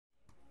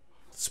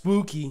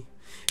Spooky.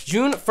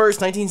 June 1st,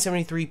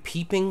 1973,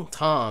 Peeping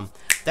Tom.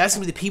 That's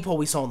gonna be the peephole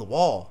we saw on the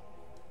wall.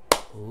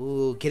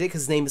 Ooh, get it?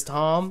 Because his name is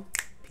Tom?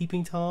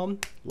 Peeping Tom?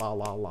 La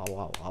la la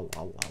la la la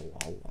la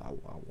la la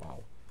la la.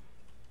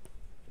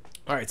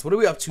 Alright, so what are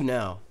we up to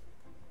now?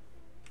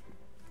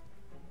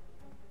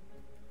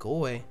 Go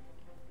away.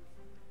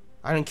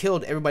 I done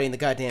killed everybody in the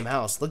goddamn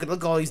house. Look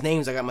at all these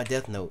names I got in my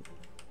death note.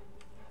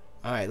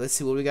 Alright, let's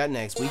see what we got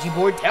next. Ouija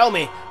board, tell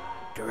me!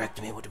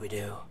 Direct me, what do we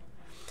do?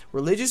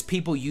 Religious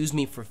people use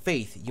me for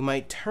faith. You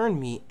might turn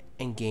me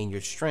and gain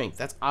your strength.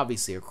 That's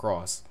obviously a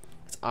cross.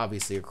 That's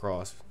obviously a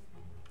cross.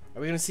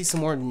 Are we gonna see some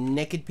more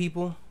naked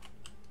people?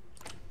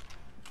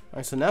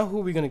 Alright, so now who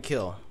are we gonna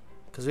kill?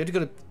 Because we had to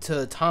go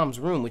to Tom's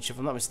room, which if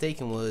I'm not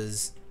mistaken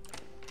was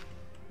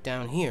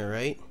down here,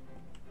 right?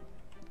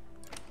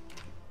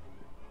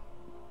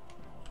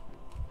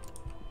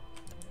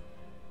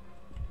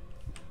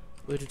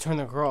 We have to turn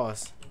the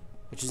cross,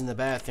 which is in the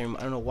bathroom.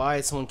 I don't know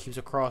why someone keeps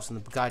a cross in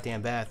the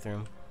goddamn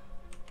bathroom.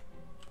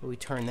 But we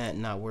turn that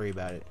and not worry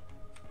about it.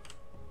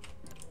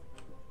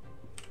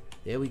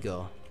 There we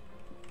go.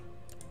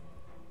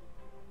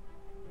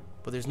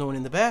 But there's no one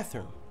in the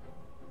bathroom.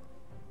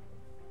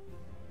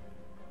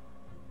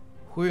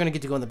 Who are we gonna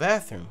get to go in the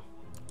bathroom?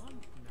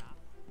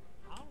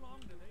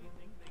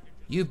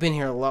 You've been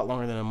here a lot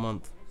longer than a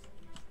month.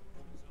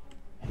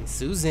 Hey,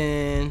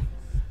 Susan.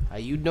 How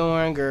you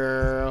doing,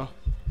 girl?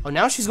 Oh,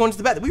 now she's going to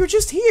the bathroom. We were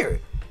just here.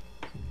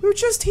 We were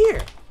just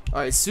here.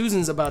 Alright,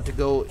 Susan's about to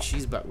go.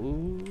 She's about...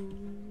 Ooh.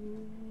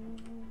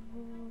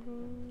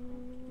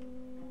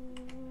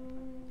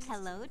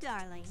 Hello,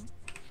 darling.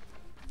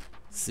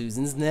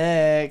 Susan's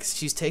next.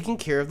 She's taking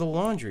care of the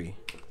laundry.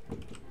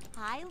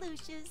 Hi,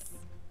 Lucius.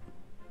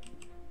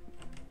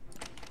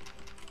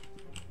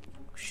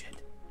 Oh, shit.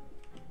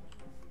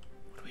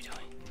 What are we doing?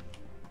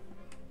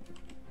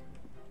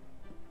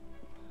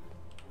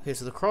 Okay,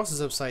 so the cross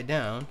is upside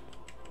down.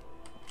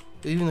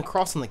 Even the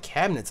cross on the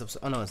cabinet's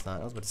upside... Oh, no, it's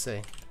not. I was about to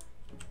say.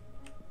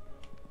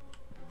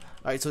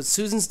 Alright, so it's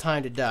Susan's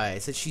time to die. I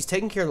said she's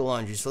taking care of the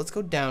laundry, so let's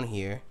go down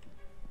here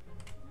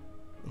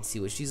and see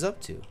what she's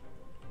up to.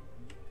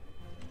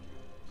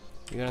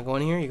 You're gonna go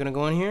in here? You're gonna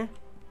go in here?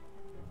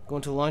 Go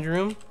into the laundry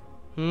room?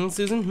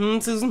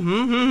 Susan? Susan?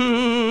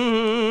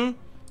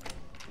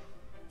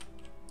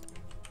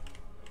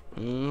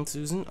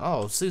 Susan?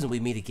 Oh, Susan, we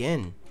meet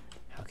again.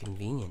 How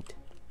convenient.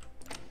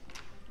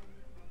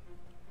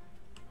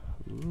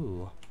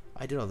 Ooh,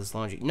 I did all this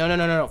laundry.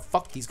 No.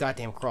 Fuck these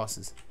goddamn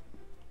crosses.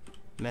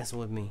 Messing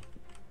with me.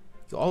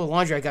 All the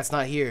laundry I got's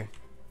not here.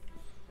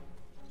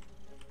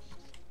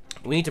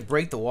 We need to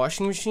break the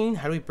washing machine?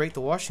 How do we break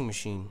the washing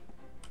machine?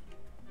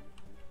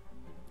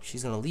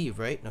 She's gonna leave,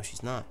 right? No,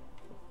 she's not.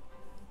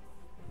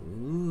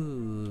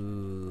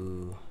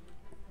 Ooh.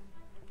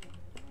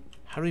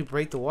 How do we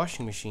break the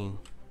washing machine?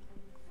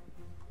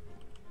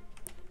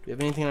 Do we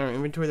have anything in our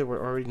inventory that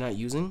we're already not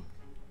using?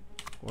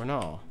 Or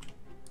no?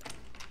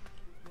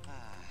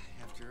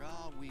 After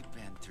all we've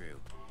been through,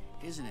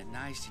 isn't it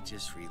nice to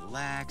just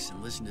relax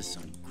and listen to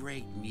some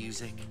great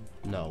music?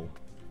 No.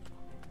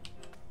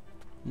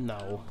 No.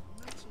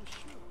 I'm not so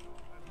sure.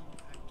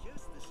 I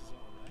guess this is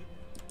all right.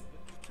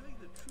 But to tell you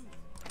the truth,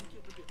 I'm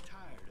getting a bit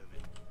tired of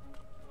it.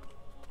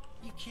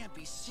 You can't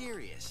be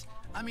serious.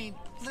 I mean,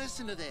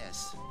 listen to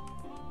this.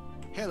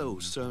 Hello,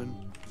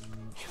 son.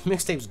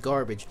 Mixtape's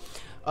garbage.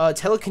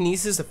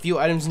 Telekinesis, a few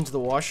items into the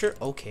washer.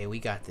 Okay, we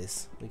got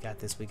this. We got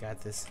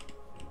this.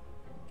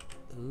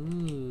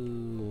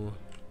 Ooh.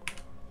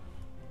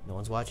 No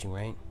one's watching,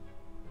 right?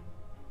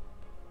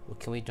 Well,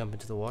 can we jump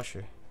into the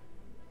washer?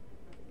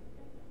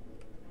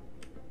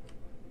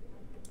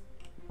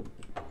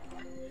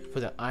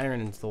 Put the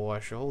iron into the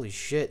washer. Holy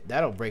shit,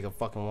 that'll break a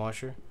fucking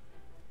washer.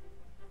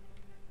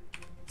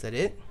 Is that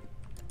it?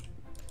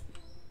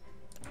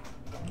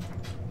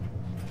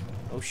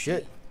 Oh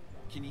shit.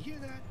 Can you hear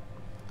that?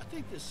 I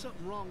think there's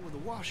something wrong with the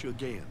washer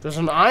again. There's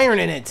some iron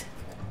in it.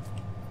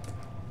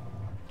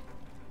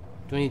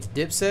 Do we need to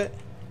dip set?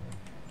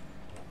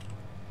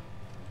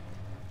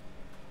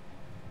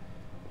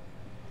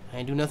 I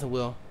ain't do nothing,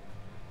 Will.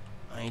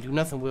 I ain't do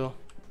nothing, Will.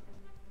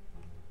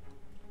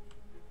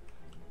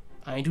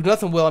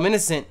 I'm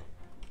innocent.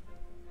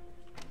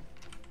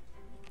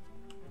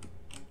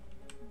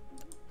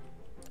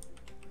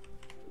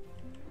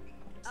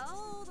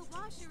 Oh, the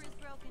washer is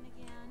broken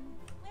again.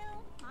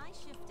 Well, my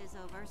shift is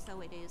over,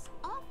 so it is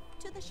off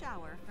to the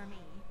shower for me.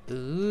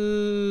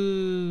 Ooh.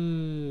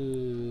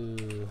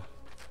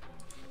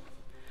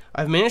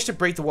 I've managed to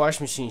break the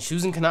washing machine.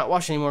 Susan cannot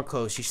wash any more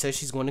clothes. She says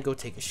she's going to go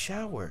take a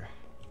shower.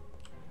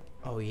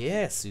 Oh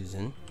yeah,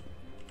 Susan.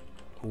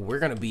 We're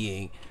gonna be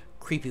a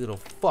creepy little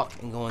fuck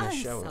and go in the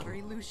shower. I'm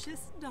sorry,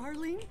 Lucius,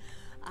 darling.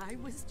 I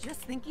was just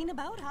thinking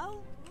about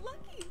how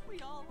lucky we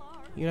all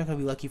are. You're not gonna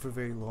be lucky for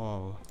very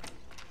long.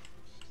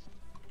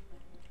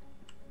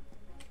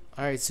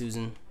 Alright,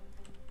 Susan.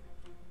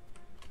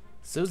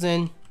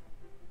 Susan.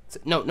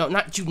 No,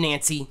 not you,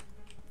 Nancy.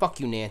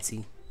 Fuck you,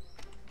 Nancy.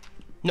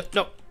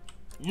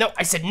 No,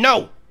 I said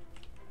no!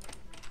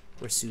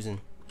 Where's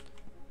Susan?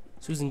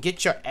 Susan,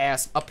 get your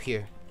ass up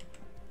here.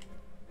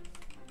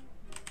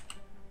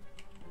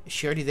 Is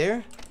she already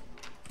there?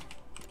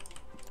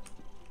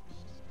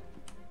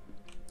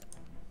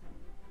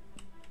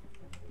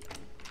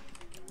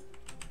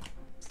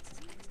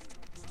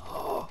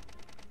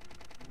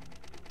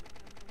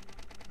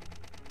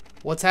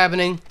 What's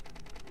happening?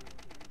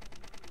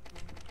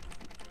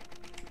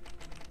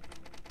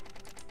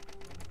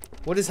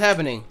 What is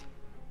happening?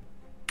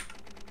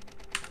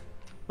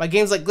 My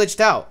game's like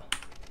glitched out.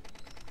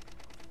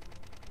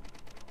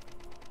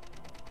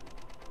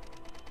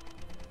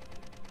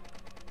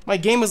 My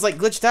game is like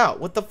glitched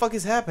out. What the fuck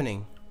is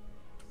happening?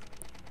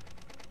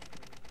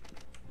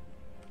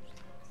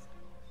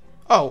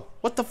 Oh,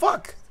 what the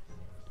fuck?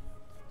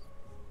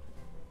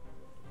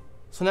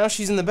 So now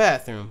she's in the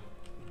bathroom.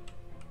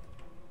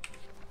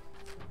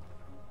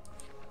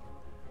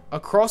 A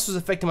cross was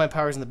affecting my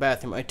powers in the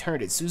bathroom. I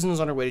turned it. Susan was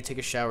on her way to take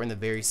a shower in the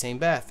very same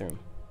bathroom.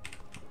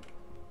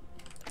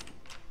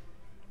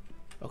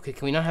 Okay,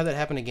 can we not have that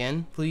happen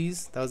again,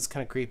 please? That was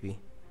kind of creepy.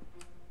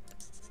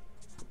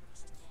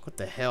 What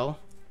the hell?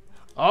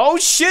 Oh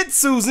shit,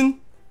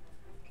 Susan!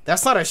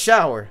 That's not a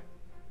shower.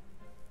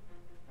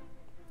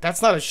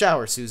 That's not a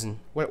shower,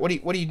 Susan. What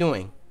are you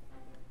doing?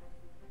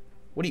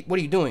 What are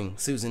you doing,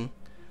 Susan?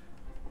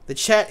 The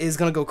chat is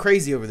gonna go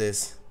crazy over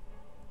this.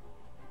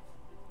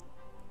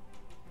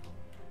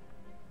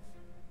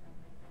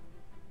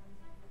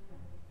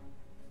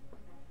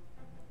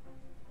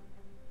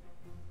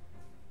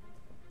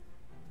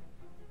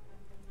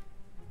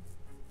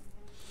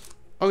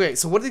 Okay,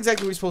 so what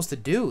exactly are we supposed to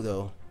do,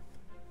 though?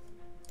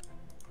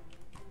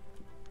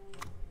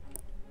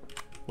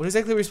 What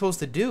exactly are we supposed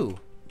to do?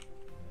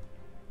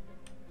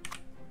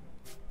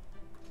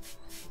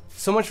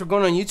 So much for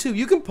going on YouTube.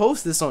 You can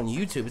post this on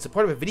YouTube. It's a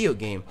part of a video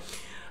game.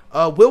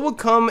 Will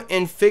come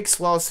and fix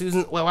while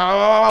Susan...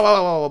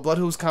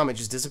 Bloodhoof's comment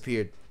just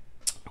disappeared.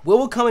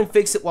 Will come and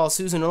fix it while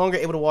Susan no longer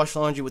able to wash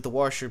laundry with the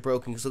washer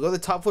broken. So go to the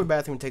top floor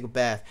bathroom and take a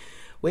bath.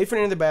 Wait for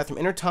an enter the bathroom.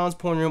 Enter Tom's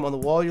porn room. On the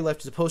wall to your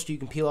left is a poster you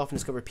can peel off and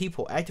discover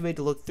people. Activate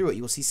to look through it.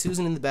 You will see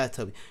Susan in the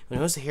bathtub. You'll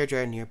notice a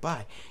hairdryer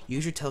nearby.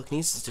 Use your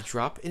telekinesis to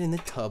drop it in the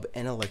tub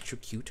and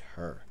electrocute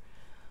her.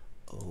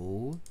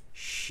 Oh,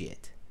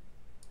 shit.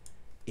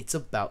 It's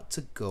about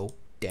to go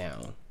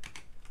down.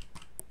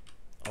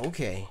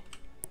 Okay.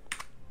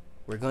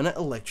 We're gonna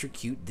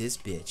electrocute this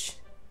bitch.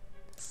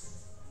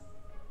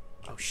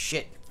 Oh,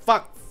 shit.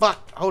 Fuck.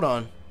 Hold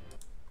on.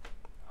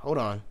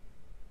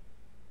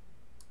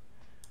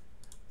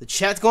 The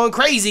chat's going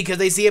crazy because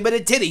they see a bit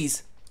of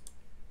titties.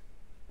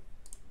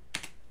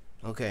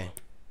 Okay.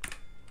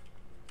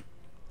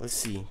 Let's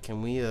see.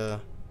 Can we,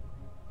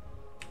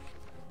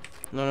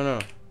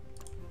 No.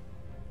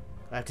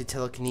 I have to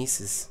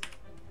telekinesis.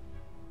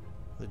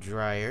 The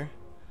dryer.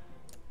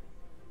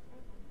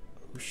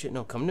 Oh, shit.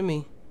 No, come to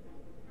me.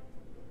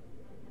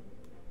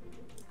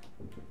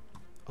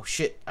 Oh,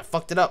 shit. I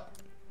fucked it up.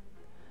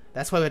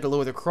 That's why we had to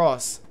lower the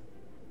cross.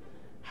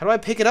 How do I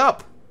pick it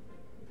up?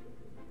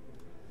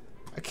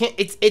 I can't.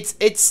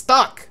 It's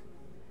stuck.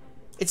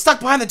 It's stuck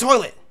behind the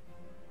toilet.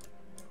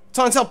 It's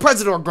on until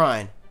Predator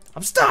grind.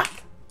 I'm stuck.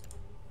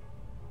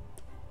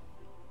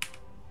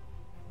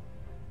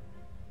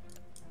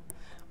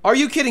 Are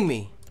you kidding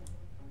me?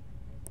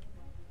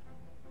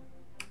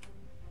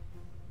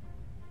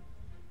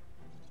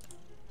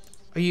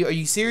 Are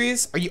you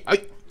serious?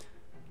 I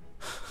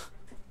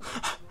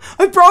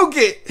broke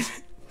it.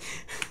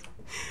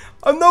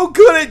 I'm no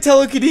good at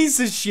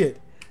telekinesis shit.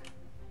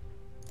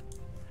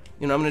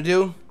 You know what I'm gonna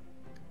do?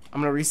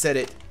 I'm gonna reset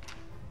it.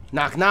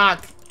 Knock,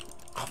 knock.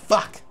 Oh,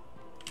 fuck.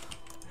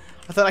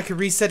 I thought I could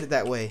reset it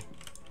that way.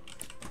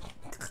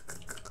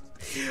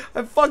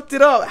 I fucked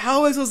it up.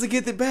 How am I supposed to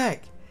get it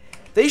back?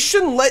 They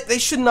should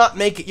not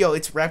make it. Yo,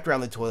 it's wrapped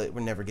around the toilet.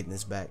 We're never getting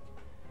this back.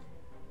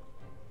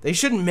 They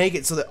shouldn't make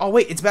it so that. Oh,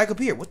 wait, it's back up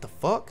here. What the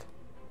fuck?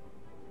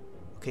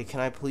 Okay, can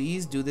I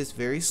please do this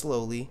very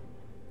slowly?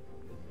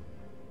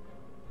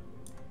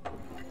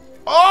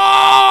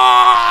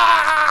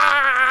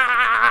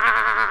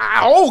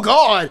 Oh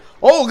god!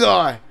 Oh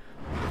god!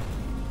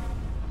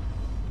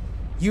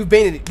 You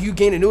gained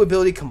a new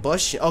ability,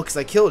 combustion. Oh, because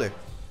I killed her.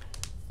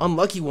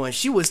 Unlucky one.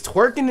 She was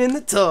twerking in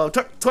the tub.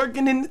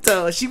 Twerking in the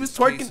tub. She was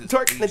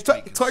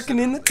twerking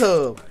in the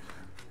tub.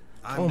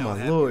 I'm no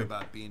happier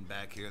about being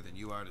back here than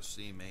you are to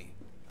see me.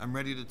 I'm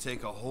ready to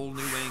take a whole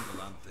new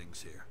angle on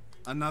things here.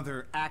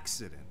 Another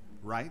accident,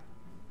 right?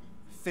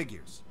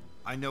 Figures.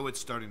 I know it's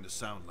starting to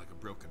sound like a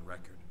broken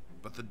record,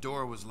 but the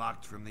door was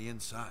locked from the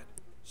inside.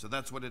 So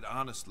that's what it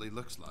honestly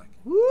looks like.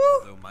 Woo!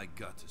 Although my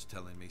gut is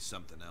telling me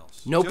something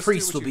else. No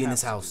priest will be in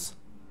this house.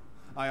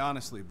 I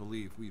honestly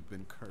believe we've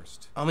been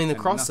cursed. I mean, the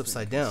cross is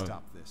upside down.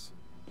 Stop this.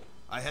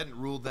 I hadn't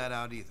ruled that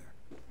out either.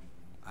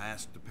 I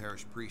asked the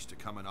parish priest to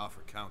come and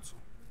offer counsel.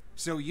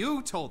 So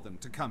you told them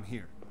to come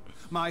here.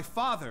 My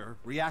father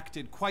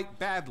reacted quite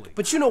badly.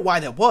 But you know why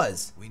that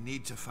was. We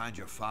need to find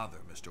your father,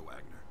 Mr.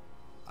 Wagner.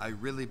 I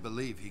really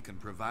believe he can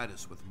provide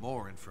us with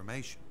more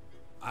information.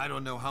 I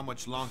don't know how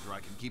much longer I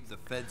can keep the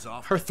feds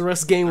off. Her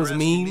thrust game was They're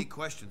asking me mean.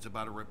 questions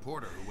about a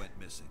reporter who went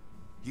missing.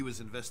 He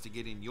was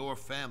investigating your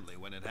family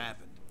when it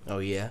happened. Oh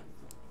yeah.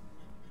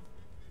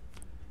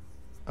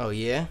 Oh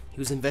yeah? He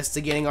was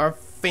investigating our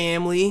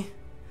family.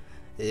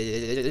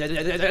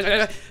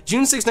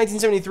 June 6,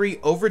 1973,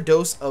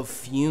 overdose of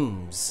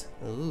fumes.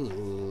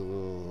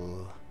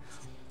 Ooh.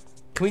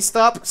 Can we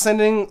stop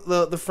sending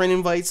the friend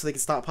invites so they can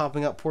stop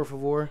popping up, por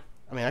favor?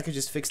 I mean, I could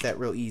just fix that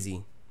real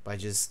easy by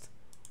just,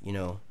 you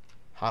know,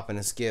 hopping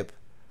a skip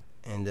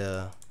and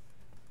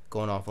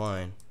going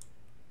offline.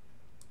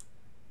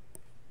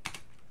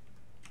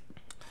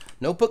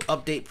 Notebook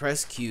update,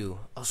 press Q.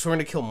 Oh, so we're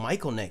gonna kill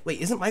Michael next. Wait,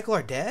 isn't Michael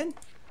our dad?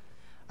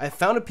 I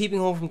found a peeping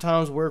hole from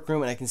Tom's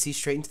workroom and I can see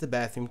straight into the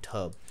bathroom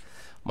tub.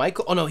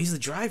 Michael, oh no, he's the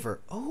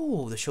driver.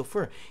 Oh, the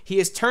chauffeur. He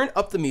has turned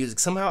up the music.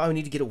 Somehow I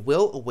need to get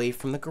Will away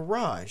from the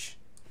garage.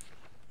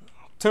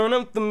 Turn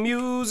up the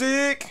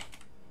music.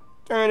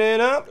 Turn it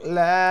up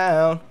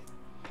loud.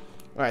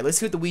 Alright, let's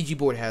see what the Ouija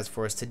board has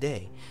for us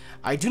today.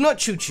 I do not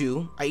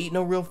choo-choo. I eat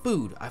no real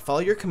food. I follow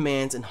your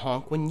commands and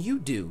honk when you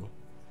do.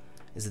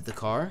 Is it the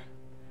car?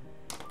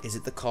 Is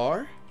it the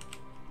car?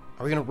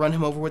 Are we gonna run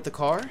him over with the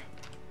car?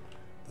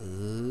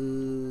 Ooh.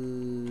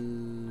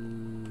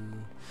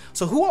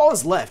 So who all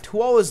is left? Who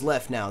all is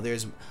left now?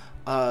 There's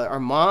our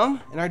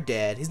mom and our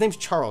dad. His name's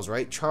Charles,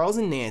 right? Charles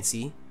and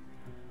Nancy.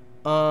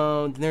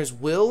 Then there's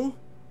Will,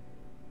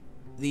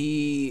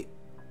 the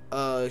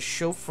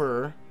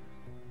chauffeur.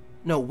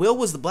 No, Will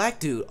was the black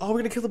dude. Oh, we're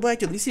gonna kill the black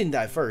dude. At least he didn't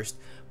die first.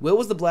 Will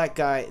was the black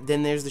guy.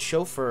 Then there's the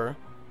chauffeur.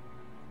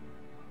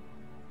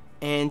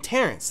 And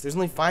Terrence. There's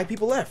only 5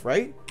 people left,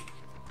 right?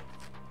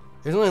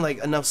 There's only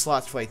like enough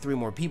slots for like 3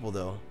 more people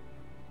though.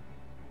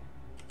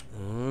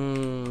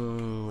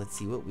 Let's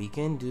see what we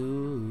can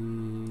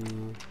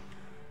do.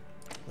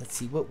 Let's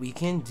see what we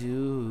can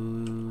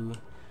do.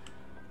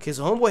 Okay,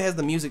 so homeboy has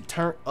the music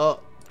turned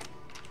up.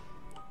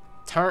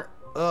 Turn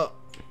up.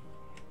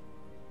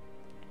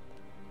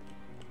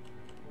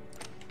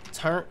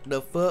 Turn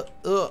the fuck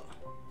up.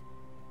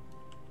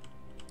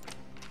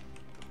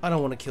 I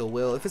don't want to kill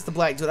Will. If it's the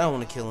black dude, I don't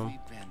want to kill him.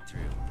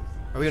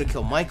 Are we gonna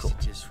kill Michael?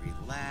 Just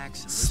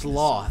relax and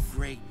Sloth. listen to some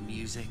great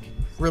music.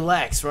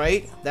 Relax,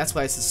 right? That's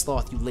why it's a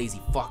sloth, you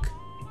lazy fuck.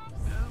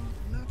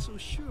 Not so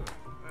sure.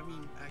 I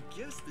mean, I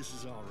guess this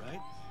is all right.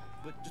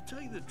 But to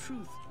tell you the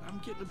truth, I'm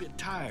getting a bit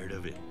tired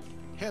of it.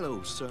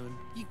 Hello, son.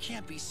 You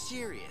can't be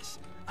serious.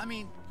 I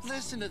mean,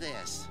 listen to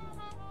this.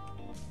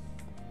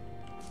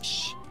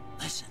 Shh,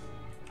 listen.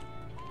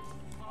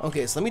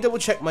 Okay, so let me double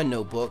check my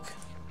notebook.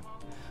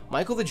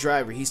 Michael the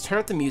driver, he's turned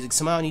up the music.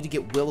 Somehow I need to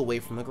get Will away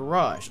from the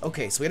garage.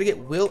 Okay, so we gotta get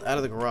Will out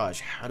of the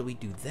garage. How do we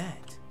do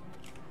that?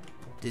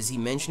 Does he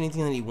mention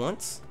anything that he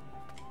wants?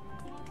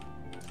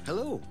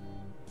 Hello.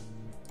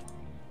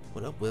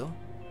 What up, Will?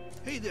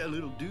 Hey there,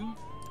 little dude.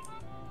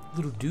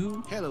 Little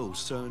dude? Hello,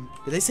 son.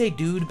 Did they say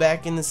dude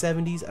back in the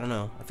 70s? I don't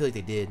know. I feel like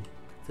they did.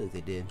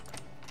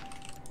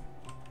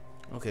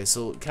 Okay,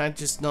 so can I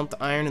just dump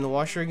the iron in the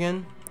washer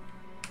again?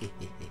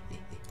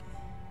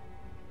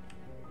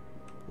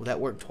 Will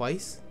that work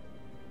twice?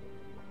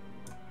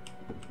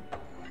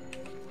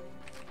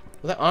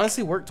 Will that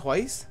honestly work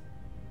twice?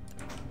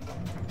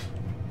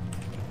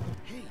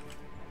 Hey,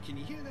 can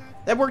you hear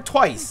that? That worked I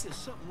twice. think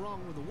there's something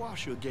wrong with the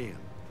washer again.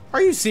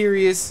 Are you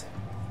serious?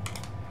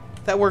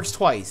 That works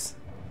twice.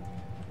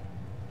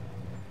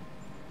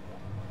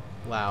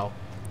 Wow.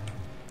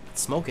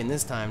 It's smoking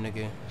this time,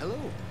 nigga. Hello.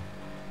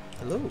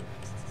 Hello.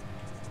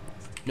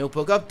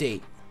 Notebook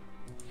update.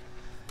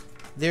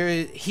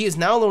 He is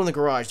now alone in the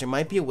garage. There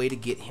might be a way to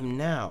get him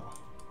now.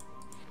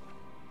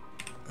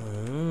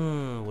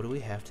 What do we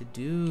have to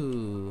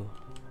do?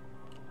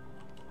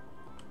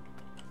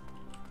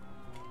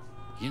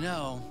 You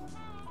know,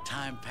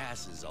 time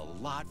passes a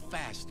lot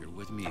faster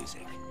with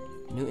music.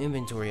 New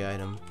inventory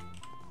item.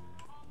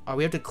 Oh,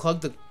 we have to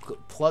plug the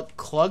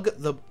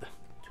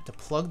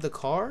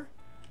car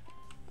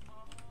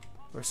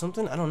or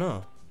something. I don't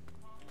know.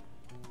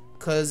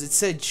 Cause it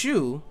said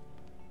chew.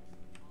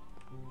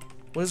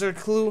 What is our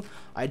clue?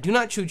 I do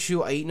not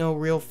choo-choo. I eat no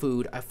real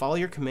food. I follow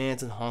your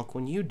commands and honk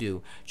when you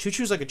do.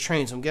 Choo-choo's like a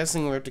train, so I'm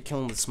guessing we have to kill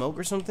him with smoke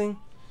or something.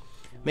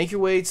 Make your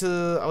way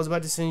to... I was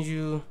about to send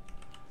you...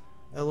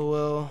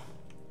 LOL.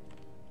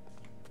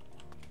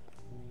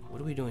 What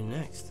are we doing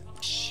next?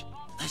 Shh,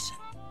 listen.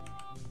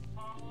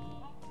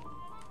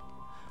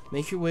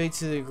 Make your way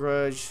to the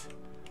garage.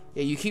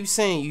 Yeah, you keep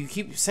saying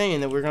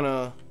that we're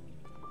gonna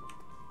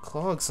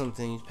clog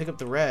something. Pick up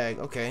the rag.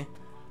 Okay.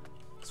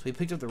 So we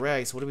picked up the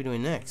rag, so what are we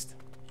doing next?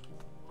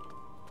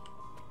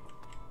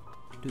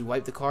 Do we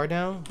wipe the car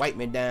down? Wipe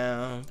me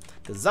down,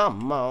 cause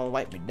I'm on.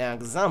 Wipe me down,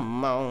 cause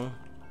I'm on.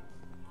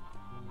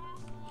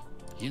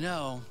 You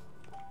know,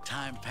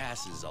 time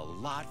passes a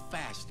lot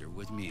faster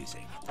with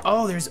music.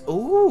 Oh, there's...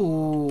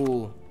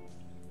 Ooh.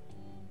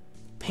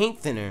 Paint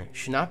thinner.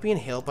 Should not be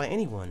inhaled by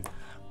anyone.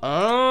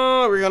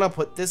 Oh, we're gonna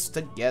put this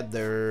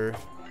together.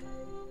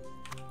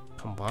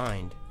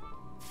 Combined.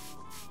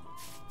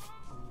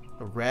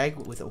 A rag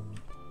with a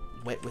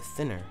wet with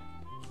thinner.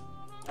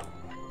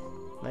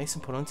 Nice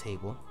and put on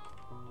table.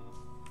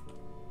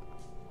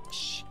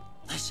 Shh,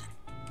 listen.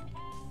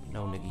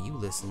 No, nigga, you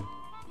listen.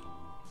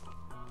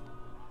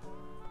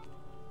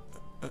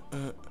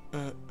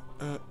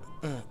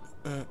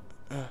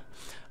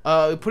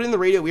 We put it in the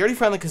radio. We already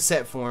found the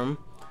cassette form.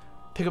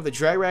 Pick up the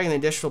drag rag and the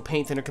industrial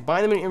paint thinner.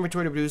 Combine them in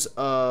inventory to produce,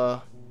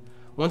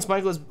 once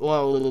Michael is,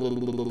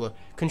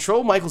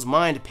 control Michael's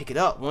mind to pick it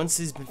up. Once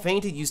he's been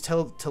fainted, use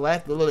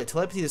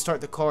telepathy to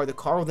start the car. The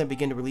car will then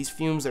begin to release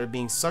fumes that are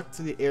being sucked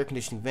through the air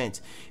conditioning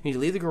vent. You need to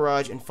leave the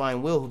garage and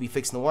find Will, who'll be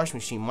fixing the washing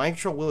machine. Mind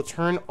control Will to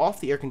turn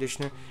off the air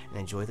conditioner and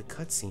enjoy the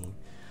cutscene.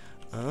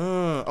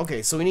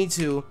 Okay, so we need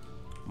to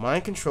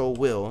mind control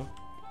Will.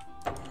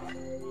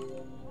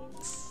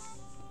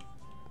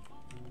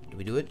 Did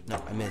we do it?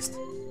 No, I missed.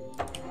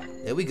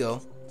 There we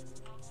go.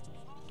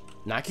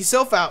 Knock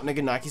yourself out,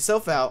 nigga. Knock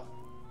yourself out.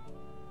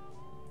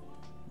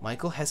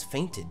 Michael has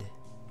fainted.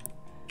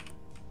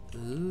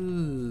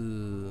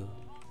 Ooh.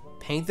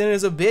 Paint thinner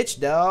is a bitch,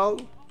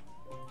 dog.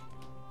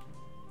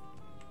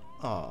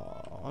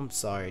 Oh, I'm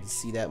sorry to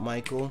see that,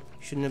 Michael.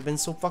 You shouldn't have been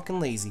so fucking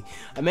lazy.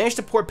 I managed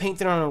to pour paint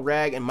thinner on a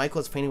rag, and Michael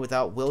has fainted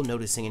without Will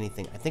noticing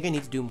anything. I think I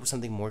need to do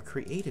something more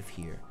creative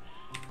here.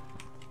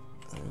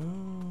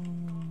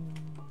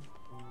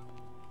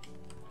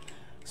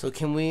 So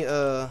can we,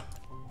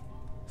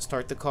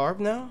 start the carb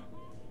now?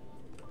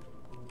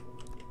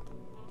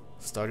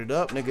 Start it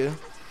up, nigga.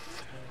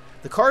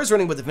 The car is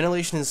running, but the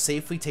ventilation is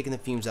safely taking the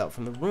fumes out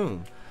from the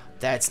room.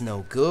 That's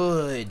no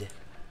good.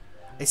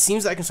 It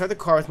seems that I can start the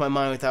car with my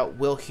mind without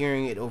Will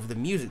hearing it over the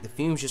music. The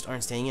fumes just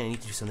aren't staying in. I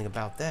need to do something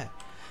about that.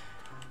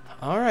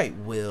 Alright,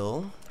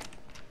 Will.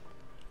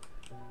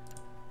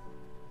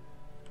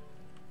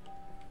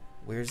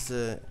 Where's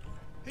the...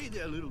 Hey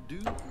there, little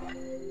dude.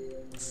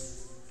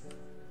 Is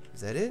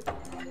that it?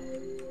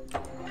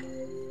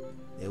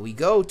 There we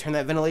go. Turn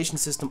that ventilation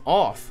system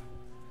off.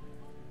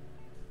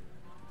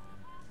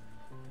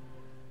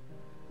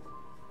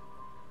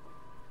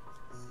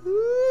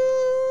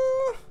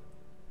 Ooh.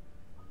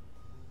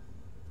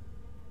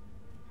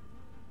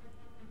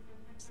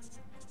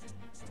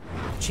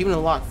 Achievement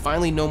unlocked.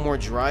 Finally, no more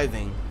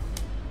driving.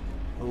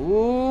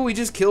 Ooh, we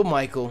just killed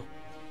Michael.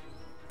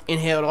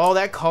 Inhaled all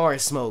that car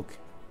smoke.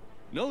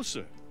 No,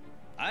 sir.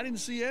 I didn't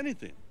see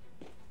anything.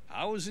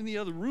 I was in the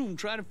other room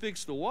trying to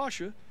fix the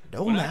washer.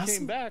 When I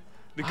came back,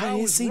 the car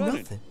was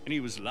running, and he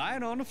was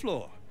lying on the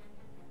floor.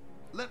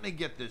 Let me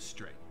get this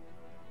straight.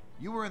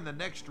 You were in the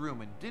next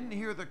room and didn't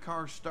hear the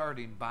car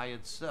starting by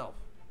itself.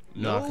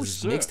 No,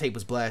 sir. Mixtape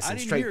was blasting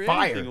straight hear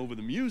fire. Anything over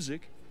the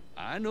music.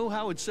 I know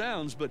how it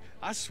sounds, but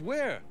I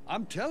swear,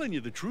 I'm telling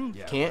you the truth.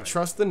 Yeah, Can't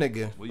trust the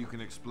nigga. Well, you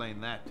can explain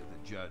that to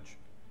the judge.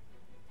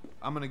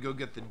 I'm gonna go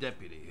get the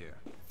deputy here.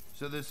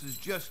 So this is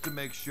just to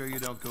make sure you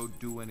don't go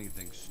do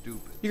anything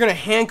stupid. You're gonna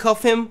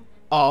handcuff him?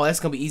 Oh, that's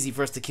gonna be easy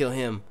for us to kill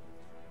him.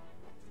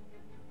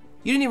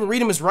 You didn't even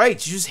read him his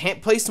rights. You just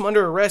placed him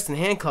under arrest and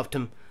handcuffed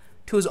him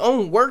to his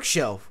own work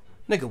shelf.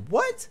 Nigga,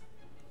 what?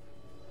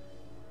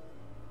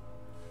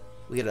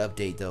 We gotta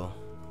update, though.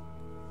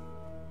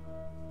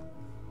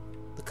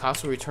 The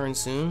cops will return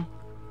soon.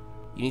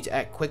 You need to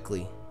act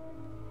quickly.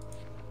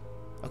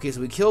 Okay,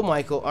 so we killed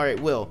Michael. Alright,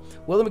 Will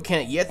the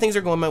mechanic. Yeah, things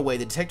are going my way.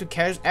 The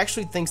detective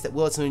actually thinks that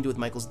Will had something to do with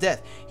Michael's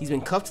death. He's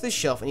been cuffed to the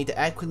shelf. I need to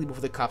act quickly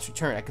before the cops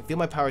return. I can feel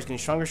my powers getting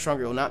stronger and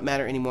stronger. It will not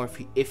matter anymore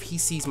if he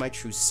sees my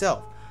true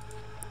self.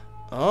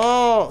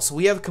 Oh, so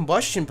we have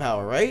combustion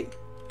power, right?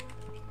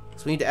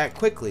 So we need to act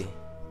quickly.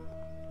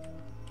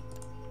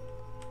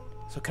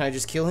 So can I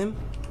just kill him?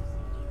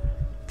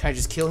 Can I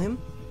just kill him?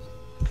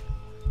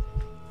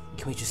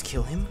 Can we just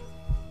kill him?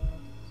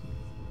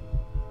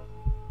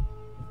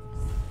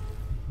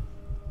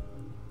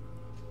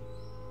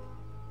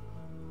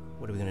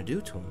 What are we gonna do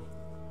to him?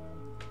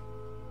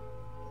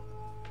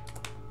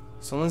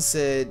 Someone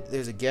said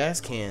there's a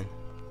gas can.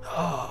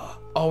 Oh,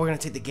 we're gonna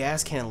take the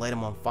gas can and light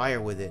him on fire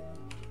with it.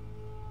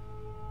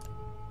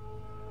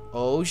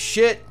 Oh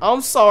shit.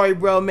 I'm sorry,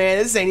 bro, man.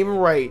 This ain't even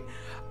right.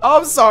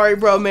 I'm sorry,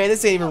 bro, man.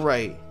 This ain't even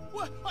right.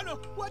 What? Oh no!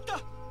 What the?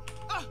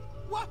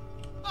 What?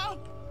 Oh!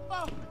 No!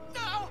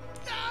 No!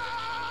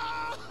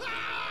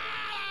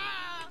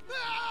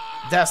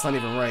 That's not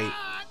even right.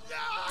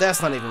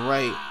 That's not even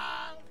right.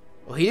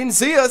 Well, he didn't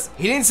see us.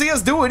 He didn't see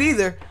us do it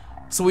either.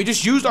 So we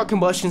just used our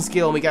combustion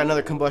skill and we got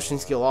another combustion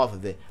skill off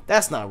of it.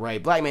 That's not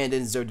right. Black man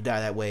didn't deserve to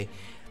die that way.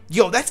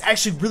 Yo, that's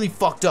actually really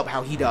fucked up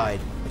how he died.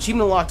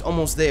 Achievement unlocked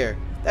almost there.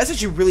 That's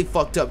actually really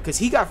fucked up because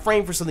he got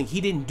framed for something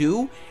he didn't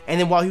do, and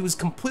then while he was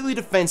completely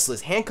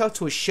defenseless, handcuffed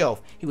to a shelf,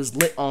 he was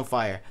lit on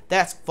fire.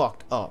 That's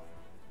fucked up.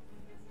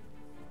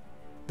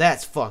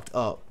 That's fucked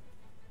up.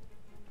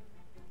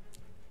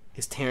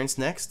 Is Terrence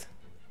next?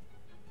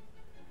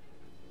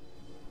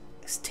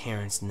 Is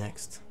Terrence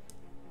next?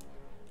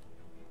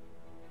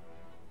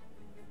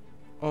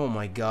 Oh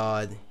my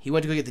god. He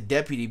went to go get the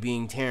deputy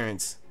being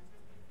Terrence.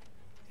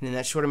 And in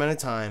that short amount of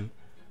time.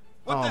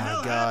 What oh the my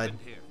hell god. happened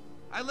here?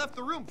 I left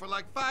the room for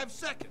like 5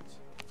 seconds.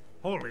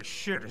 Holy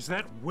shit, is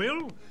that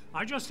Will?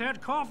 I just had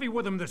coffee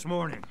with him this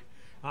morning.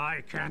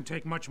 I can't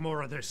take much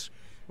more of this.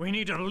 We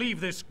need to leave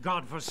this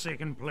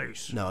godforsaken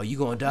place. No, you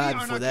gonna die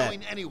before that. We are not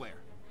going anywhere.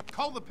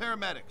 Call the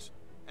paramedics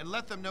and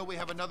let them know we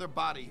have another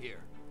body here.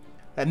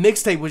 That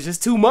mixtape was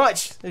just too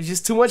much. There's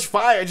just too much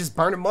fire. It just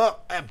burned him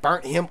up. I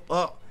burnt him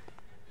up.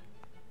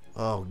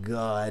 Oh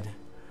god.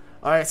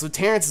 Alright, so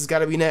Terrence has got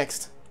to be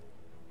next.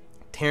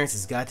 Terrence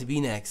has got to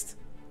be next.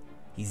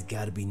 He's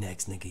got to be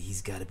next, nigga.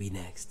 He's got to be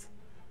next.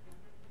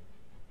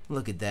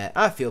 Look at that.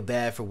 I feel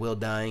bad for Will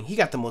dying. He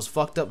got the most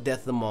fucked up death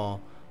of them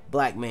all.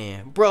 Black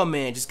man. Bro,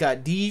 man, just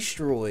got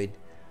destroyed.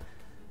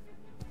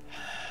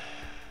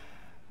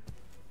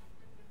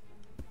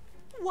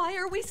 Why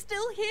are we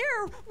still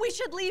here? We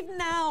should leave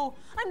now.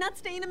 I'm not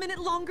staying a minute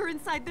longer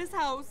inside this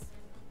house.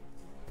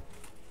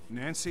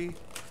 Nancy,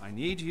 I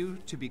need you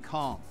to be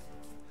calm.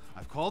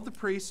 I've called the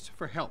priest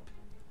for help.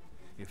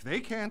 If they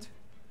can't,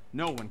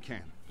 no one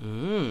can.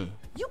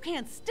 You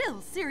can't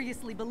still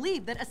seriously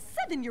believe that a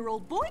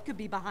 7-year-old boy could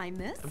be behind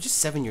this. I'm just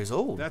 7 years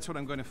old. That's what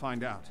I'm going to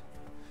find out.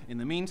 In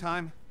the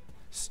meantime,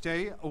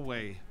 stay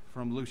away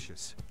from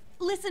Lucius.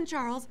 Listen,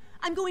 Charles,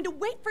 I'm going to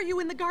wait for you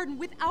in the garden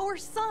with our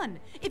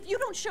son. If you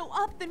don't show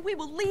up, then we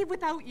will leave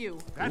without you.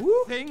 That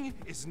thing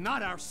is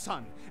not our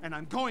son, and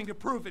I'm going to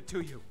prove it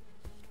to you.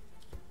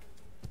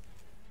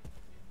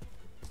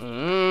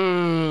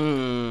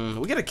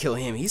 We gotta kill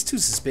him. He's too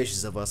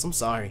suspicious of us. I'm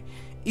sorry.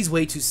 He's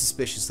way too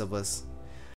suspicious of us.